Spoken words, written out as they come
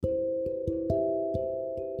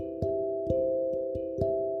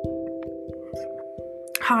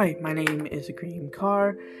Hi, my name is Agreem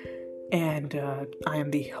Carr, and I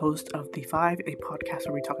am the host of The Five, a podcast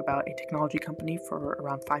where we talk about a technology company for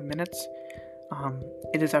around 5 minutes.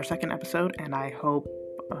 It is our second episode, and I hope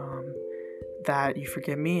that you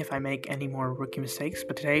forgive me if I make any more rookie mistakes,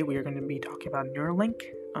 but today we are going to be talking about Neuralink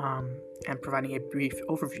and providing a brief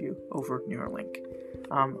overview over Neuralink.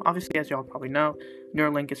 Obviously, as y'all probably know,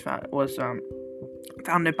 Neuralink was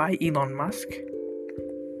founded by Elon Musk.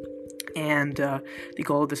 And the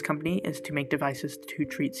goal of this company is to make devices to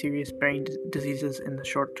treat serious brain diseases in the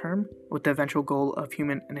short term, with the eventual goal of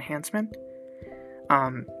human enhancement.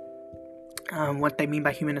 What they mean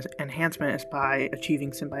by human enhancement is by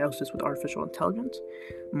achieving symbiosis with artificial intelligence.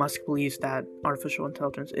 Musk believes that artificial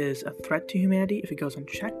intelligence is a threat to humanity if it goes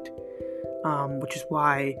unchecked, which is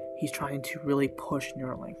why he's trying to really push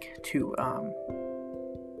Neuralink to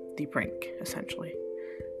the brink, essentially.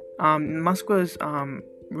 Musk was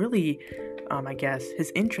really, I guess,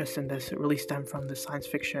 his interest in this really stemmed from the science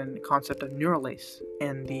fiction concept of Neuralink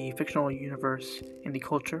in the fictional universe in the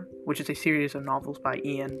culture, which is a series of novels by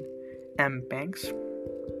Ian M. Banks.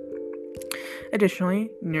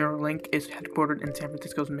 Additionally, Neuralink is headquartered in San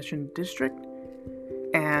Francisco's Mission District,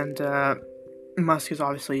 and Musk is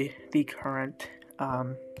obviously the current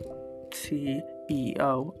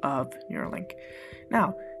CEO of Neuralink.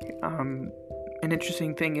 Now, an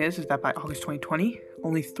interesting thing is that by August 2020,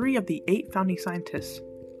 only 3 of the 8 founding scientists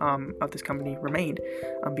of this company remained,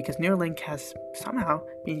 because Neuralink has somehow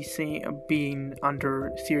been under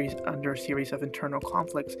a series of internal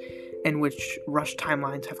conflicts in which rushed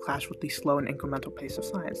timelines have clashed with the slow and incremental pace of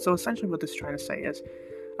science. So essentially what this is trying to say is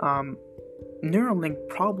Neuralink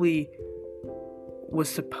probably was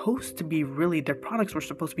supposed to be their products were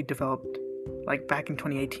supposed to be developed like back in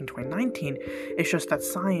 2018, 2019. It's just that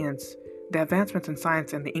the advancements in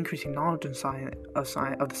science and the increasing knowledge in of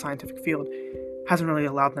the scientific field hasn't really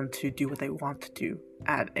allowed them to do what they want to do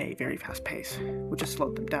at a very fast pace, which has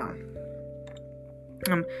slowed them down.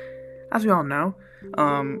 As we all know,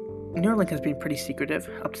 Neuralink has been pretty secretive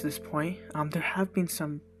up to this point. There have been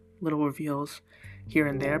some little reveals here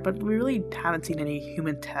and there, but we really haven't seen any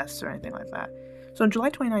human tests or anything like that. So in July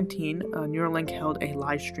 2019, Neuralink held a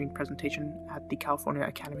live-streamed presentation at the California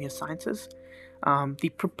Academy of Sciences. The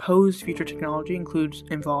proposed future technology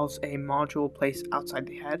involves a module placed outside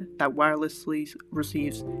the head that wirelessly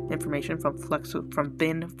receives information from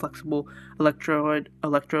thin, flexible electrode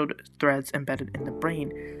threads embedded in the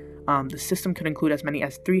brain. The system could include as many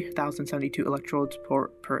as 3,072 electrodes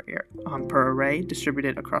per array,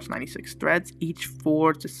 distributed across 96 threads, each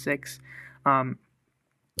 4 to 6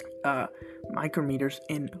 micrometers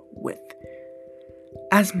in width.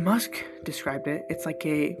 As Musk described it, it's like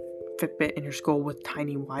a Fitbit in your skull with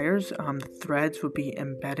tiny wires. The threads would be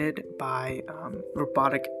embedded by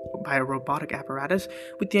a robotic apparatus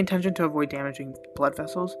with the intention to avoid damaging blood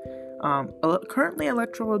vessels. Currently,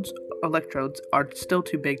 electrodes are still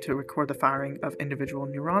too big to record the firing of individual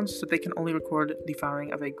neurons, so they can only record the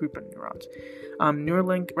firing of a group of neurons.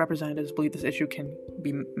 Neuralink representatives believe this issue can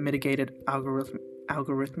be mitigated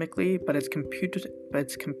algorithmically, but it's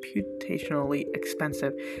computationally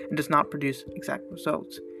expensive and does not produce exact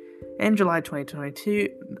results. In July of 2020,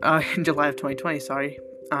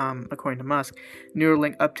 according to Musk,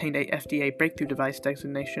 Neuralink obtained a FDA breakthrough device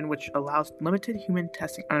designation, which allows limited human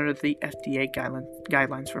testing under the FDA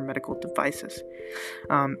guidelines for medical devices.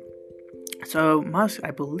 So Musk,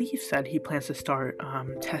 I believe, said he plans to start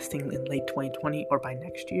testing in late 2020 or by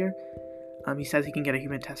next year. He says he can get a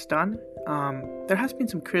human test done. There has been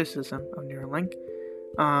some criticism of Neuralink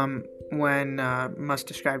when Musk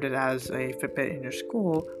described it as a Fitbit in your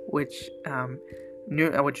skull, which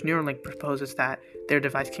Neuralink proposes that their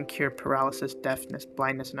device can cure paralysis, deafness,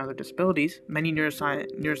 blindness, and other disabilities. Many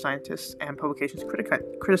neuroscientists and publications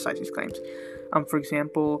criticize these claims. For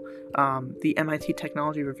example, the MIT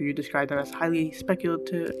Technology Review described them as highly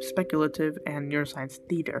speculative and neuroscience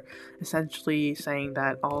theater, essentially saying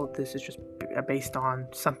that all of this is just based on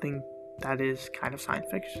something that is kind of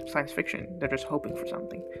science fiction. They're just hoping for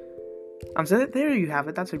something. So there you have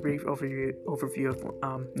it. That's a brief overview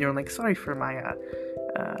of Neuralink. Sorry for my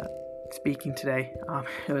speaking today.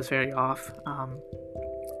 It was very off.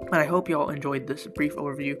 But I hope you all enjoyed this brief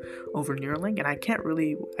overview over Neuralink, and I can't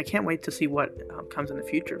wait to see what comes in the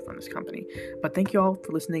future from this company. But thank you all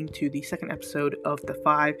for listening to the second episode of The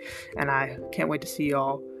Five, and I can't wait to see you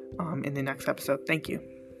all in the next episode. Thank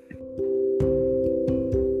you.